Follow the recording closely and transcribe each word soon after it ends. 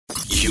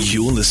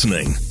You're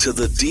listening to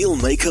the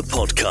Dealmaker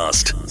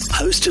Podcast,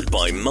 hosted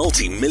by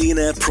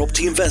multi-millionaire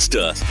property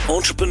investor,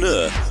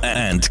 entrepreneur,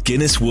 and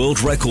Guinness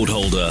World Record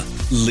holder,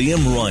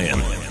 Liam Ryan.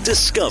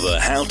 Discover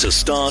how to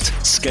start,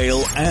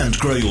 scale, and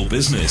grow your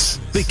business.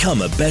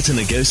 Become a better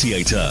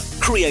negotiator,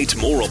 create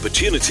more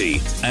opportunity,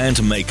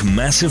 and make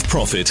massive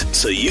profit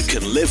so you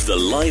can live the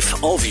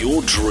life of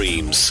your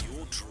dreams.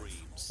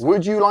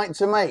 Would you like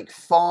to make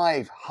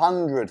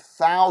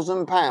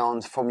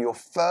 £500,000 from your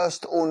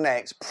first or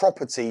next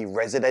property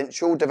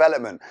residential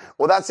development?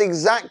 Well, that's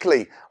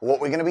exactly what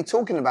we're going to be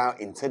talking about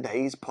in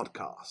today's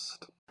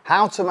podcast.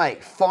 How to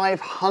make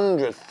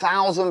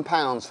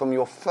 £500,000 from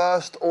your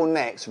first or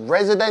next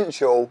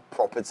residential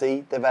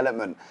property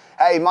development.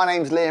 Hey, my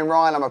name's Liam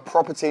Ryan. I'm a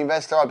property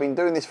investor. I've been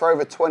doing this for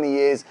over 20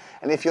 years.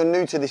 And if you're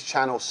new to this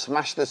channel,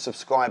 smash the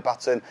subscribe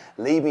button,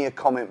 leave me a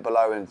comment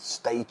below and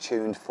stay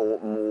tuned for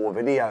more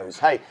videos.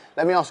 Hey,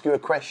 let me ask you a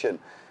question.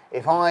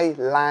 If I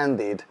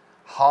landed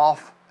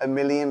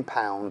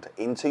 £500,000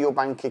 into your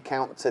bank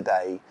account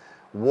today,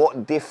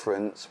 what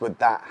difference would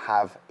that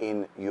have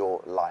in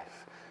your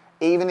life?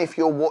 Even if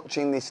you're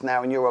watching this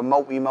now and you're a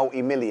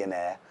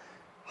multi-millionaire,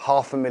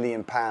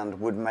 £500,000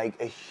 would make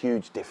a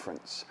huge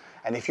difference.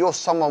 And if you're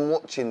someone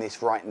watching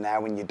this right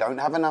now and you don't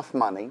have enough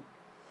money,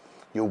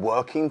 you're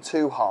working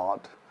too hard,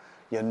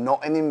 you're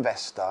not an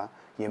investor,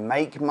 you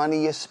make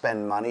money, you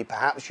spend money,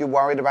 perhaps you're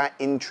worried about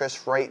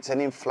interest rates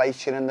and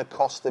inflation and the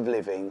cost of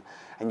living,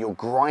 and you're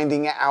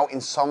grinding it out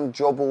in some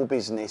job or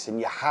business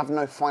and you have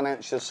no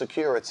financial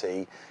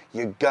security,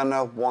 you're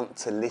gonna want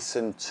to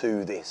listen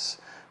to this.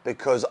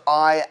 Because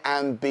I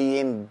am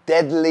being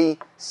deadly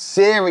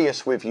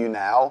serious with you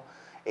now.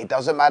 It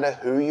doesn't matter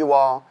who you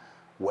are,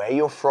 where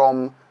you're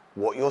from,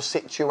 what your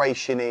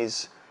situation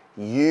is.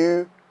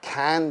 You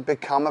can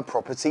become a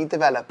property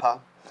developer.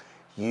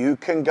 You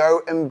can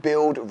go and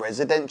build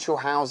residential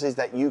houses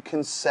that you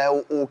can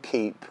sell or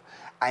keep.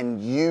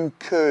 And you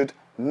could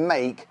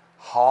make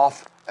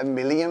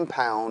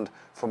 £500,000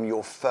 from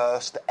your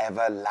first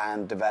ever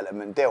land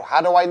development deal.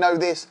 How do I know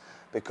this?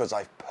 Because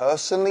I've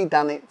personally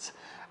done it.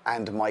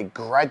 And my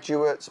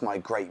graduates, my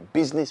great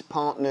business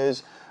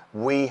partners,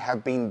 we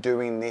have been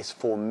doing this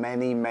for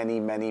many, many,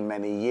 many,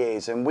 many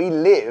years. And we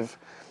live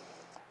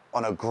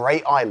on a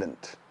great island.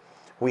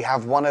 We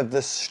have one of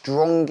the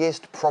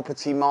strongest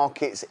property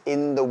markets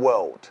in the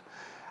world.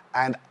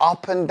 And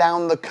up and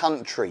down the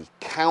country,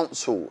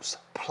 councils,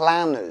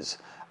 planners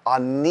are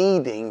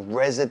needing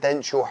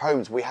residential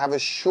homes. We have a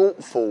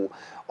shortfall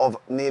of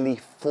nearly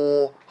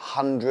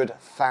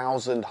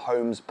 400,000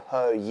 homes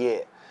per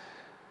year.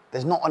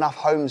 There's not enough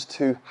homes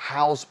to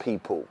house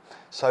people.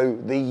 So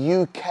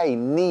the UK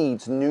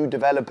needs new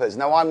developers.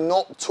 Now, I'm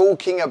not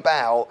talking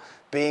about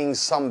being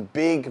some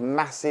big,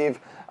 massive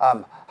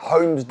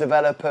homes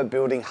developer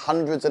building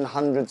hundreds and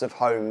hundreds of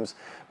homes.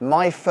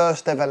 My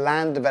first ever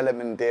land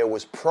development deal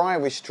was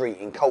Priory Street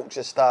in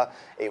Colchester.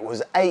 It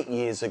was 8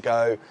 years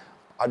ago.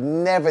 I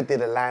never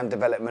did a land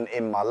development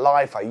in my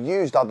life. I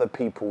used other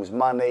people's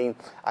money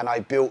and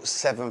I built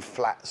 7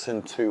 flats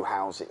and 2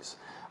 houses.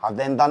 I've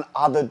then done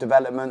other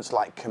developments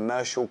like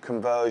commercial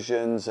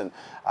conversions and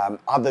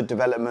other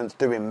developments,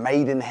 doing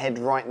Maidenhead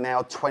right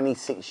now,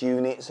 26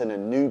 units and a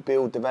new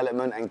build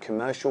development and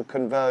commercial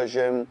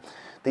conversion.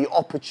 The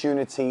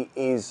opportunity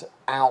is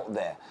out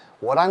there.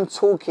 What I'm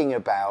talking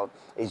about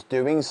is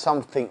doing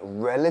something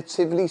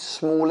relatively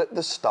small at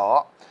the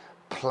start,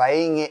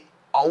 playing it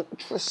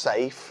ultra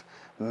safe,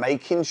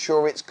 making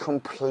sure it's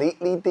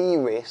completely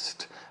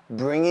de-risked,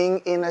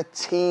 bringing in a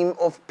team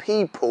of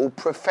people,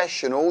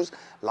 professionals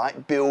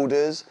like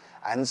builders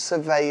and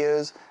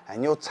surveyors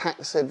and your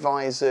tax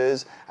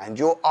advisors and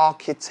your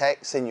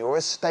architects and your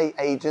estate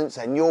agents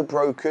and your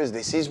brokers.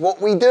 This is what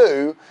we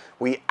do.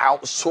 We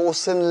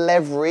outsource and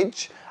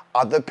leverage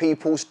other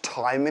people's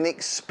time and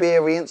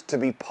experience to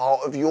be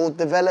part of your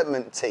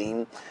development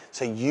team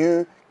so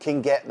you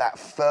can get that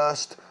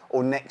first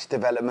or next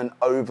development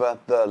over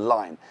the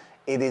line.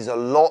 It is a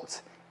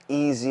lot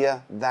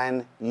easier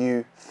than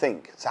you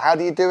think. So how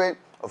do you do it?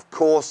 Of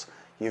course,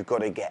 you've got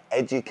to get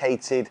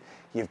educated.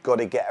 You've got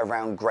to get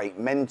around great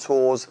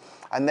mentors.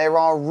 And there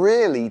are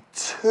really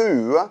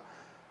 2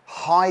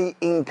 high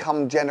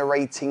income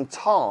generating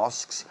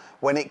tasks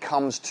when it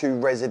comes to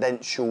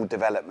residential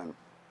development.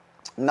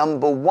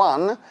 Number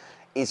 1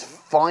 is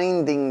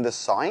finding the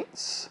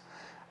sites.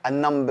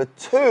 And number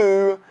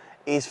 2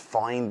 is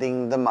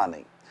finding the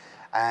money.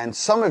 And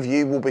some of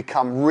you will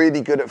become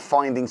really good at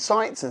finding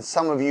sites, and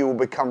some of you will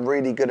become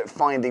really good at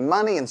finding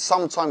money, and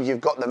sometimes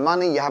you've got the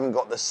money, you haven't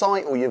got the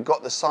site, or you've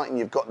got the site and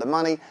you've got the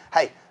money.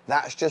 Hey,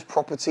 that's just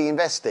property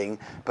investing.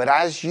 But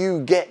as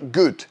you get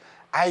good,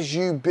 as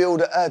you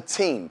build a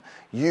team,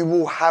 you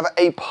will have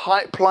a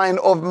pipeline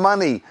of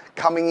money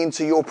coming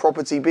into your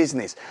property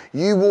business.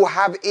 You will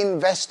have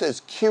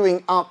investors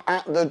queuing up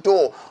at the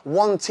door,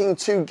 wanting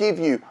to give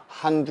you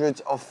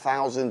hundreds of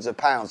thousands of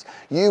pounds.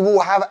 You will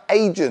have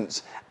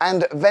agents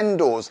and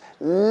vendors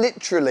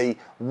literally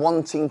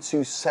wanting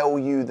to sell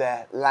you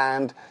their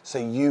land so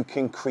you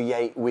can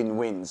create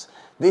win-wins.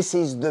 This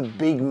is the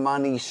big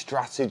money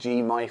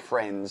strategy, my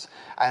friends.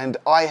 And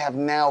I have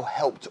now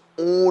helped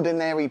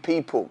ordinary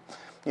people.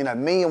 You know,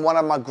 me and one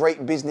of my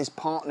great business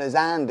partners,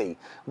 Andy,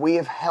 we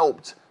have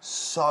helped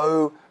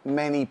so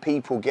many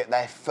people get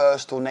their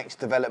first or next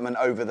development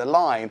over the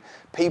line.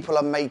 People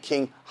are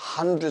making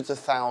hundreds of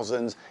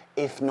thousands,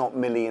 if not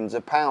millions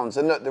of pounds.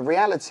 And look, the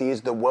reality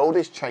is the world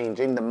is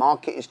changing, the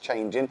market is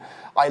changing.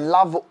 I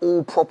love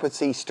all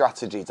property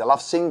strategies. I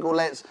love single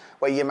lets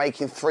where you're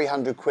making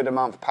 300 quid a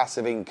month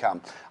passive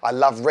income. I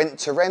love rent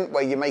to rent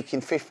where you're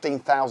making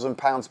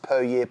 £15,000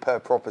 per year per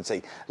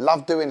property.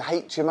 Love doing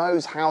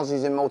HMOs,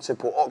 houses in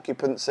multiple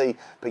occupancy.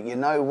 But you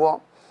know what?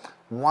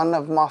 One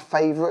of my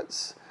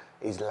favorites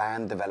is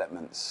land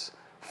developments.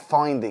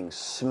 Finding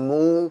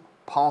small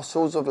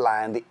parcels of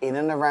land in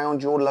and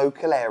around your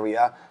local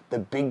area. The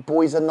big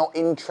boys are not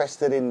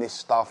interested in this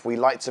stuff. We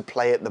like to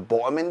play at the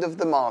bottom end of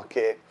the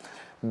market.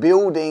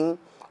 Building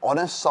on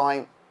a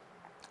site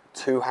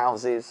 2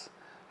 houses,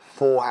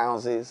 4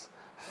 houses,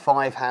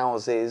 5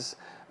 houses,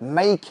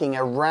 making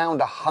around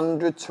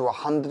 100 to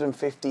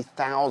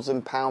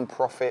 150,000 pound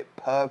profit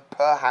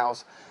per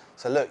house.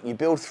 So look, you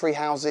build 3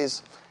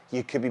 houses,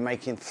 you could be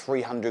making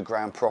 300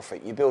 grand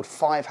profit. You build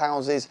 5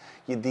 houses,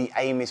 the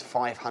aim is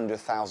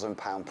 500,000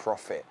 pound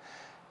profit.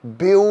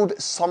 Build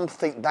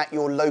something that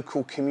your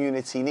local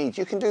community needs.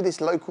 You can do this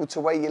local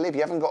to where you live.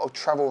 You haven't got to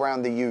travel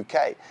around the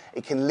UK.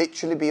 It can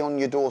literally be on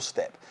your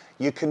doorstep.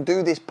 You can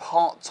do this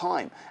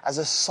part-time as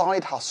a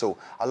side hustle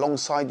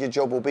alongside your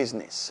job or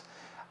business.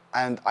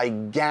 And I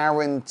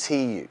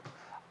guarantee you,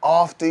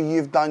 after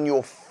you've done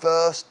your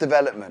first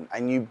development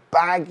and you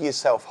bag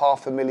yourself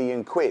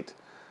 £500,000,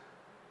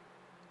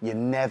 you're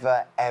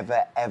never,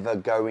 ever, ever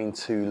going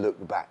to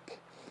look back.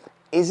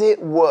 Is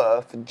it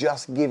worth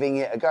just giving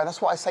it a go?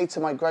 That's what I say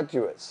to my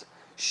graduates.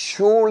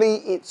 Surely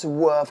it's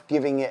worth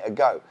giving it a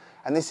go.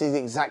 And this is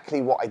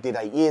exactly what I did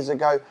 8 years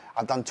ago.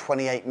 I've done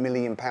 £28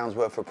 million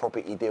worth of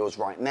property deals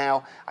right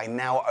now. I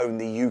now own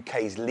the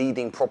UK's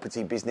leading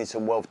property business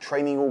and wealth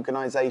training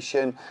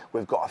organisation.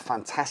 We've got a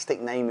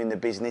fantastic name in the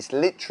business,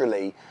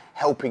 literally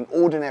helping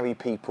ordinary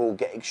people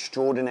get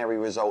extraordinary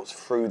results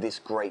through this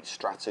great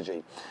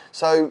strategy.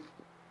 So,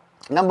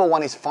 number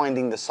one is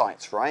finding the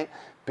sites, right?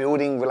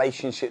 Building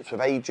relationships with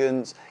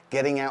agents,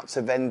 getting out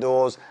to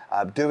vendors,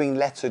 doing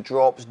letter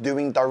drops,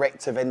 doing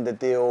direct-to-vendor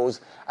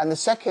deals. And the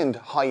second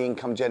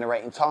high-income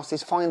generating task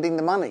is finding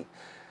the money.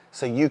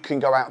 So you can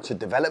go out to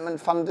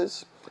development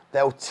funders.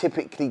 They'll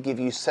typically give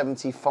you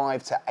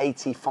 75 to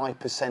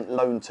 85%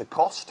 loan to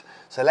cost.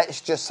 So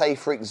let's just say,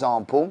 for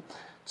example,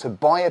 to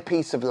buy a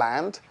piece of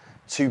land,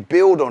 to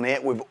build on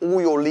it with all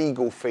your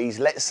legal fees,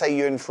 let's say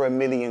you're in for £1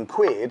 million.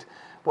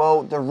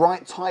 Well, the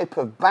right type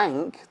of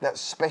bank that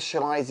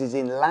specialises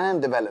in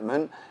land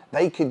development,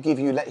 they could give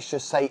you, let's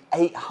just say,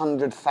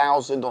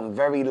 800,000 on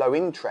very low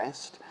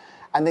interest,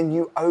 and then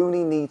you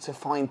only need to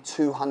find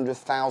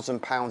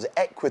 £200,000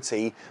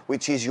 equity,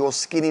 which is your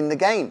skin in the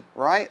game,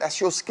 right?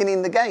 That's your skin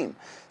in the game.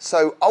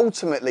 So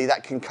ultimately,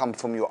 that can come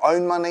from your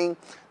own money,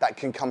 that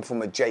can come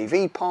from a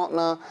JV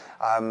partner.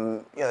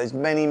 There's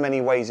many,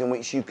 many ways in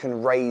which you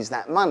can raise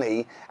that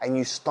money and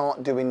you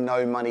start doing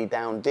no money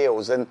down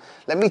deals. And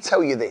let me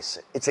tell you this,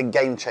 it's a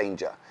game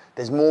changer.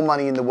 There's more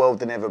money in the world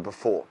than ever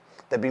before.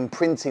 They've been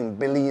printing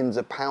billions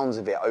of pounds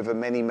of it over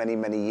many, many,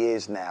 many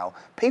years now.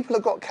 People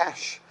have got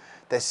cash.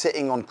 They're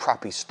sitting on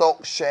crappy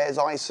stocks, shares,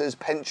 ISAs,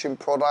 pension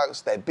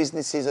products. Their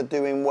businesses are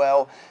doing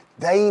well.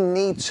 They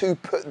need to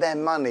put their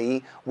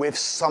money with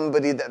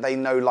somebody that they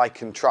know,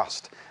 like, and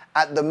trust.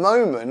 At the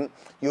moment,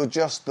 you're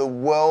just the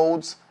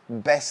world's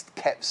best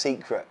kept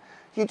secret.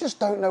 You just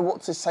don't know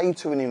what to say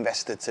to an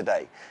investor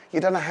today. You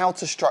don't know how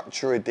to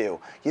structure a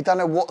deal. You don't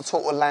know what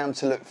sort of land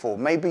to look for.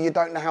 Maybe you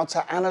don't know how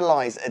to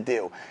analyse a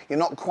deal. You're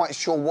not quite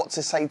sure what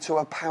to say to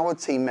a power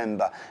team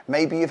member.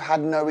 Maybe you've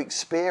had no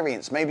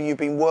experience. Maybe you've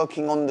been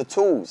working on the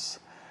tools.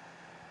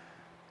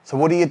 So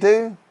what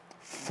do?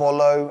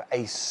 Follow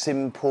a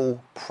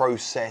simple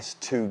process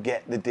to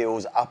get the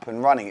deals up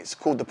and running. It's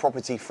called the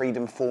Property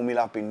Freedom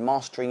Formula. I've been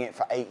mastering it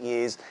for 8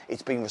 years.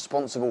 It's been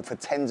responsible for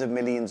tens of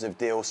millions of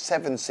deals.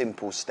 7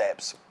 simple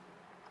steps.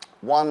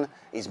 1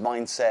 is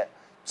mindset.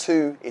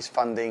 2 is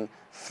funding.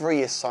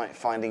 3 is site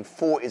finding.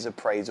 4 is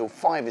appraisal.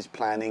 5 is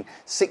planning.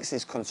 6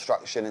 is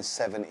construction. And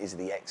 7 is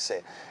the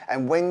exit.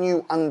 And when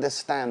you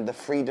understand the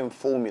Freedom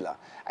Formula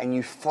and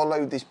you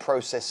follow this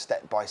process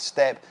step by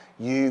step,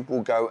 you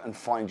will go and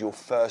find your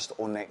first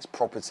or next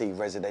property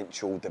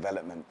residential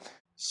development.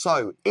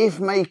 So if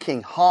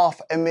making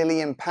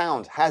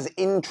 £500,000 has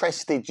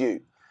interested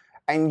you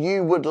and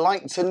you would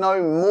like to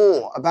know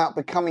more about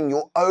becoming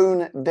your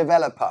own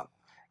developer,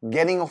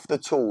 getting off the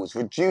tools,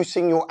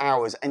 reducing your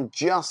hours and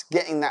just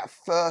getting that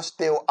first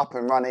deal up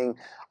and running,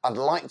 I'd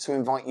like to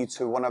invite you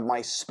to one of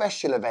my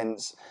special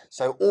events.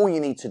 So all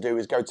you need to do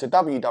is go to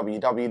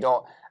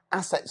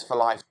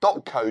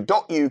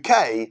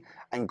www.assetsforlife.co.uk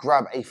and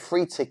grab a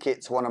free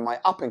ticket to one of my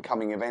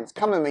up-and-coming events.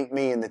 Come and meet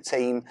me and the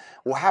team.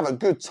 We'll have a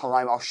good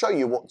time. I'll show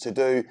you what to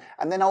do,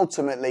 and then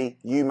ultimately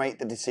you make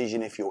the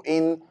decision if you're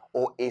in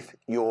or if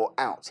you're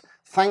out.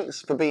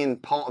 Thanks for being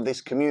part of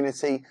this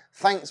community.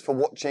 Thanks for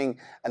watching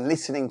and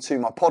listening to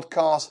my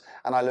podcast,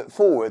 and I look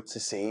forward to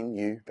seeing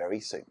you very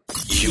soon.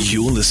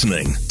 You're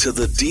listening to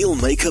the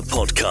Dealmaker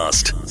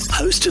Podcast,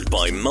 hosted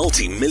by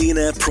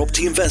multi-millionaire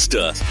property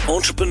investor,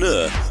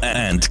 entrepreneur,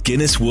 and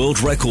Guinness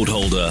World Record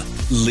holder,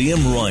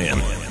 Liam Ryan.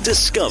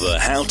 Discover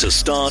how to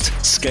start,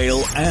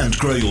 scale, and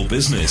grow your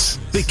business.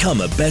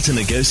 Become a better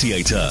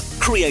negotiator,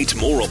 create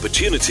more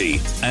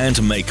opportunity,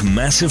 and make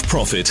massive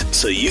profit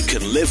so you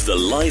can live the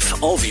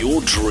life of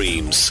your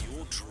dreams.